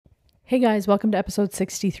Hey guys, welcome to episode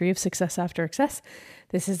 63 of Success After Excess.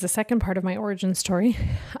 This is the second part of my origin story.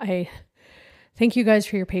 I thank you guys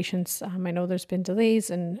for your patience. I know there's been delays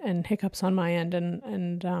and hiccups on my end,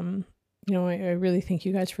 and I really thank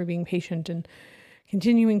you guys for being patient and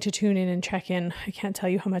continuing to tune in and check in. I can't tell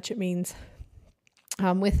you how much it means.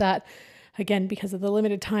 With that, again, because of the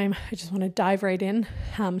limited time, I just want to dive right in.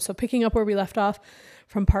 So picking up where we left off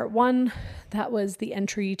from part one, that was the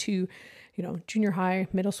entry to junior high,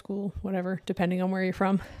 middle school, whatever, depending on where you're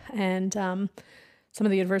from, and some of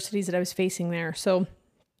the adversities that I was facing there. So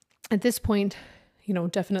at this point,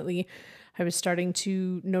 definitely I was starting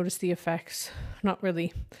to notice the effects, not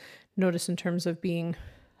really notice in terms of being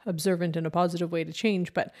observant in a positive way to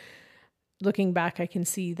change, but looking back, I can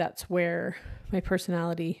see that's where my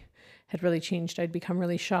personality had really changed. I'd become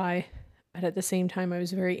really shy, but at the same time, I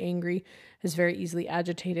was very angry, I was very easily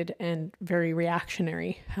agitated and very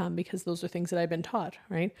reactionary because those are things that I've been taught,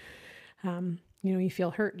 right? You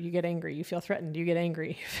feel hurt, you get angry. You feel threatened, you get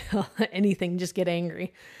angry. You feel anything, just get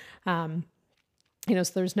angry. So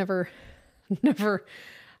there's never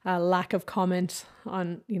a lack of comment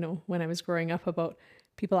on, when I was growing up about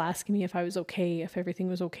people asking me if I was okay, if everything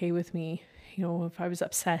was okay with me, if I was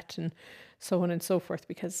upset and so on and so forth,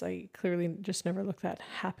 because I clearly just never looked that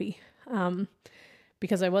happy.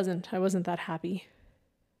 Because I wasn't that happy.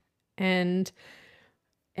 And,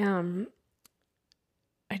 I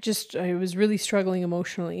was really struggling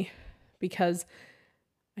emotionally because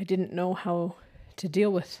I didn't know how to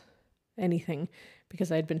deal with anything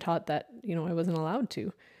because I had been taught that, I wasn't allowed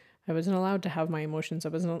to. I wasn't allowed to have my emotions. I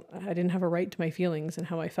didn't have a right to my feelings and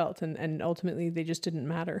how I felt. And ultimately they just didn't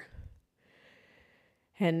matter.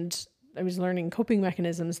 And I was learning coping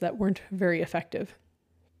mechanisms that weren't very effective.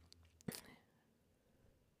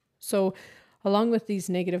 So along with these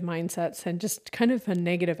negative mindsets and just kind of a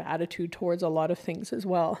negative attitude towards a lot of things as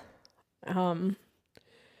well, I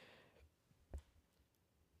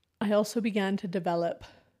also began to develop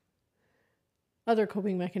other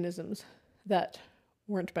coping mechanisms that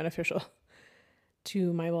weren't beneficial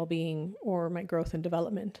to my well-being or my growth and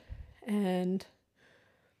development. And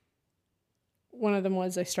one of them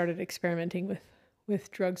was I started experimenting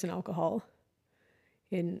with drugs and alcohol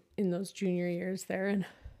in those junior years there. And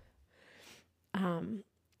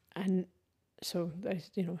so the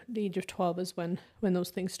age of 12 is when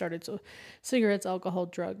those things started. So cigarettes, alcohol,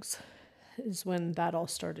 drugs is when that all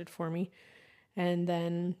started for me. And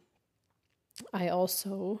then I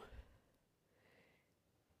also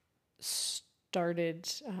started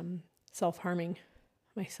self-harming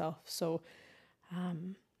myself. So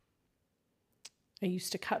I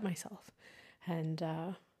used to cut myself, and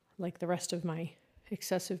like the rest of my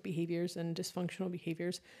excessive behaviors and dysfunctional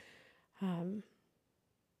behaviors,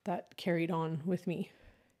 that carried on with me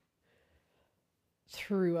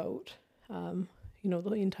throughout,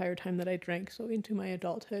 the entire time that I drank, so into my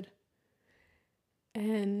adulthood.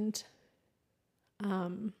 And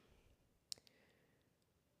it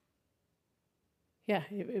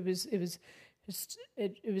was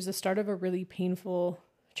the start of a really painful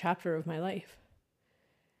chapter of my life.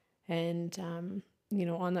 And on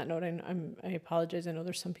that note, I apologize. I know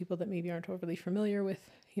there's some people that maybe aren't overly familiar with,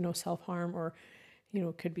 self-harm or,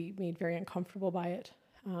 could be made very uncomfortable by it.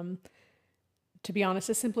 To be honest,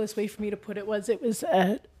 the simplest way for me to put it was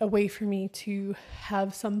a way for me to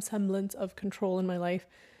have some semblance of control in my life,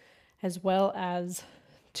 as well as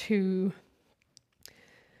to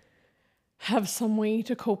have some way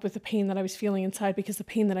to cope with the pain that I was feeling inside, because the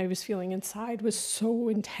pain that I was feeling inside was so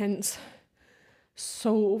intense,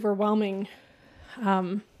 so overwhelming,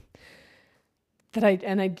 because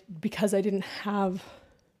I didn't have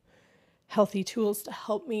healthy tools to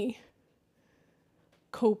help me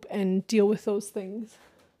cope and deal with those things,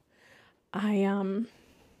 I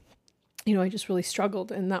just really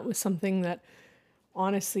struggled. And that was something that,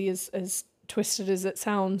 honestly, as twisted as it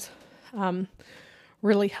sounds,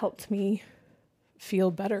 really helped me feel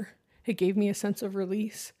better. It gave me a sense of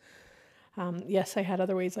release. Yes, I had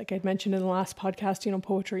other ways, like I'd mentioned in the last podcast,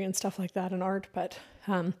 poetry and stuff like that and art, but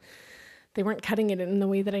they weren't cutting it in the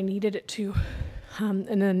way that I needed it to.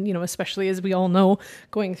 And then, especially as we all know,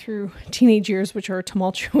 going through teenage years, which are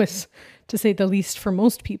tumultuous to say the least for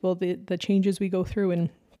most people, the changes we go through and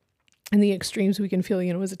the extremes we can feel,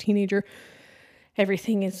 as a teenager,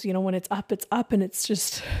 everything is, when it's up, and it's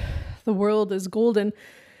just, the world is golden.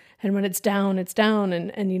 And when it's down, it's down.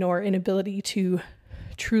 And our inability to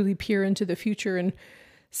truly peer into the future and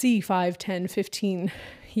see 5, 10, 15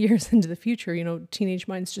 years into the future, teenage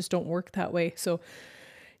minds just don't work that way. So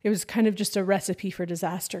it was kind of just a recipe for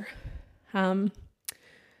disaster.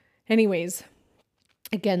 Anyways,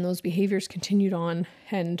 again, those behaviors continued on.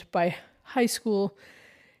 And by high school,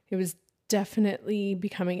 it was definitely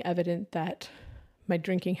becoming evident that my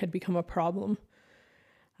drinking had become a problem.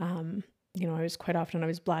 I was quite often, I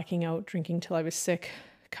was blacking out, drinking till I was sick,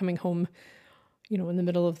 coming home, in the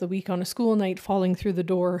middle of the week on a school night, falling through the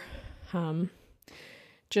door.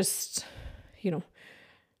 Just, and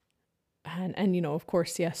of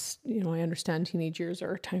course, yes, I understand teenage years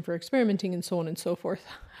are a time for experimenting and so on and so forth.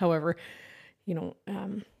 However, it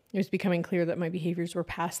was becoming clear that my behaviors were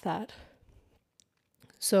past that.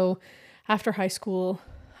 So after high school,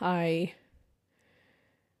 I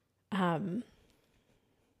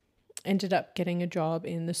ended up getting a job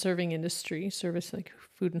in the serving industry, service like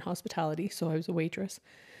food and hospitality. So I was a waitress.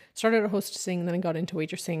 Started at hostessing, then I got into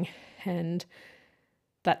waitressing, and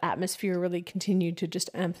that atmosphere really continued to just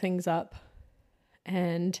amp things up.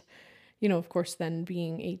 And, of course, then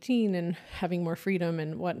being 18 and having more freedom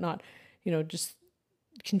and whatnot, just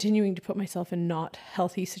continuing to put myself in not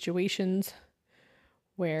healthy situations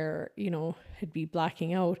where, I'd be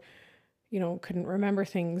blacking out, couldn't remember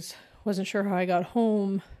things, wasn't sure how I got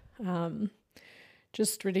home,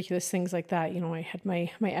 just ridiculous things like that. I had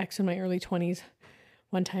my ex in my early 20s.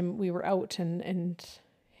 One time we were out and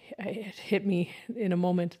it hit me in a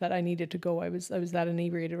moment that I needed to go. I was that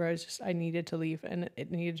inebriated where I needed to leave, and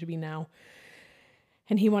it needed to be now.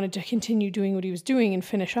 And he wanted to continue doing what he was doing and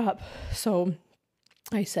finish up. So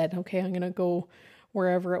I said, okay, I'm going to go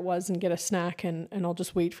wherever it was and get a snack and I'll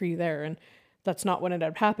just wait for you there. And that's not what ended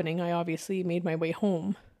up happening. I obviously made my way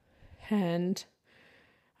home, and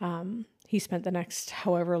he spent the next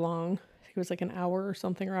however long, I think it was like an hour or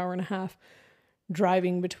something, or hour and a half,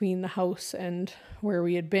 driving between the house and where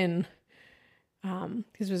we had been,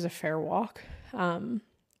 because it was a fair walk,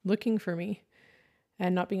 looking for me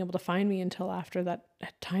and not being able to find me until after that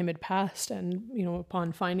time had passed. And,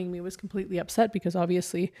 upon finding me, was completely upset because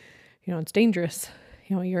obviously, it's dangerous.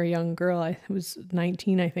 You're a young girl. I was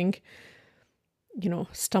 19, I think,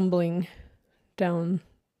 stumbling down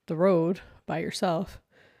the road by yourself.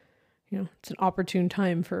 It's an opportune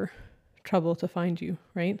time for trouble to find you,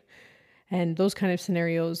 right? And those kind of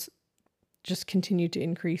scenarios just continued to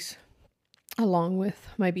increase along with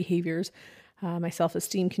my behaviors. My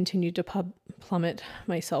self-esteem continued to plummet.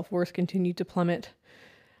 My self-worth continued to plummet.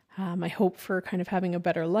 My hope for kind of having a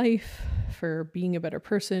better life, for being a better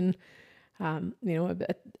person. At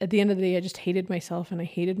the end of the day, I just hated myself and I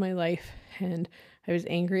hated my life, and I was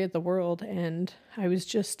angry at the world, and I was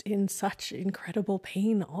just in such incredible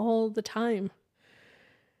pain all the time.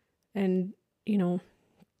 And,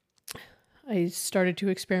 I started to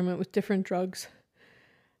experiment with different drugs,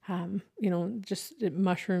 just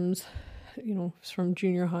mushrooms, from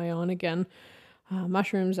junior high on again,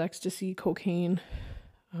 mushrooms, ecstasy, cocaine,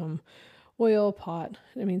 oil, pot,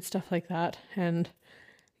 stuff like that. And,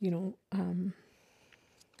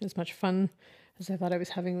 as much fun as I thought I was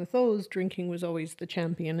having with those, drinking was always the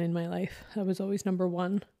champion in my life. That was always number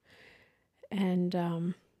one. And,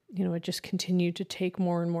 it just continued to take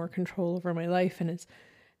more and more control over my life. And as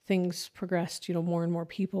things progressed, more and more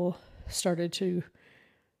people started to,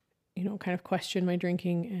 kind of question my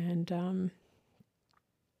drinking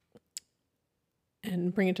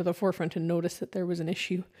and bring it to the forefront and notice that there was an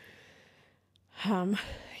issue.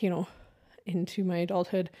 Into my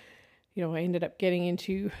adulthood, I ended up getting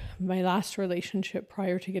into my last relationship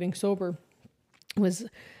prior to getting sober was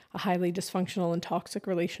a highly dysfunctional and toxic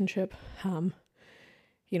relationship.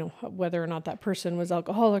 Whether or not that person was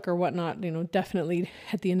alcoholic or whatnot, definitely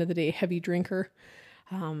at the end of the day, heavy drinker,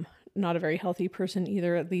 not a very healthy person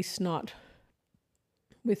either, at least not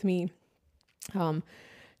with me,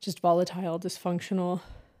 just volatile, dysfunctional,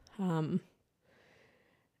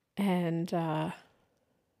 and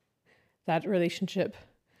that relationship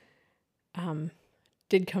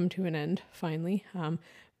did come to an end finally.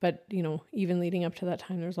 But, even leading up to that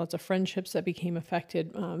time, there's lots of friendships that became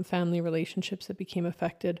affected, family relationships that became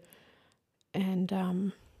affected.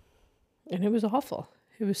 And it was awful.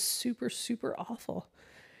 It was super, super awful,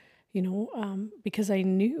 because I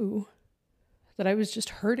knew that I was just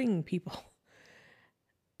hurting people.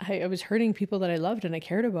 I was hurting people that I loved and I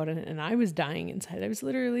cared about, and I was dying inside. I was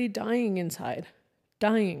literally dying inside,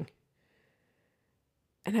 dying.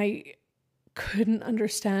 And I couldn't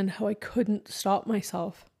understand how I couldn't stop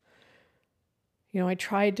myself. I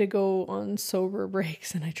tried to go on sober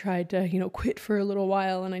breaks, and I tried to, quit for a little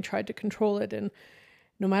while, and I tried to control it. And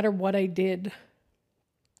no matter what I did,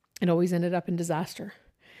 it always ended up in disaster.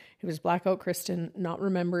 It was blackout Kristen, not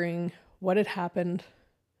remembering what had happened,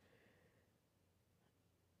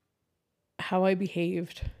 how I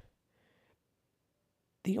behaved.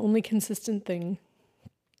 The only consistent thing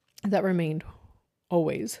that remained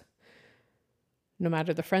always. No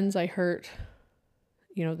matter the friends I hurt,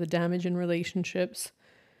 the damage in relationships,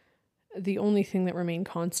 the only thing that remained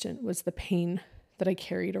constant was the pain that I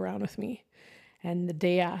carried around with me. And the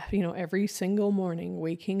day after, every single morning,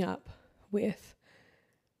 waking up with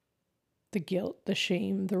the guilt, the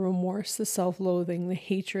shame, the remorse, the self-loathing, the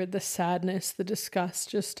hatred, the sadness, the disgust,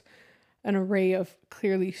 just an array of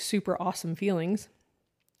clearly super awesome feelings.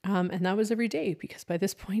 And that was every day, because by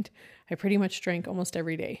this point, I pretty much drank almost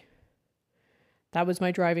every day. That was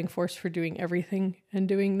my driving force for doing everything and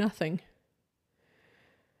doing nothing.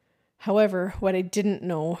 However, what I didn't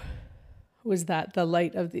know was that the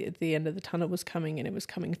light at the end of the tunnel was coming, and it was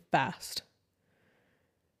coming fast.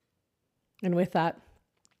 And with that,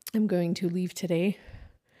 I'm going to leave today.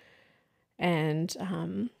 And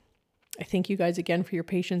I thank you guys again for your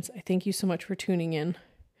patience. I thank you so much for tuning in.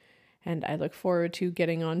 And I look forward to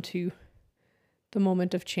getting on to the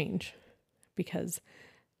moment of change, because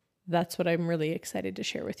that's what I'm really excited to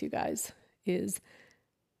share with you guys, is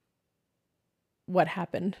what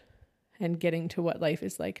happened and getting to what life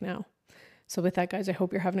is like now. So with that, guys, I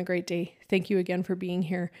hope you're having a great day. Thank you again for being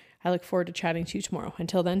here. I look forward to chatting to you tomorrow.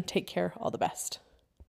 Until then, take care. All the best.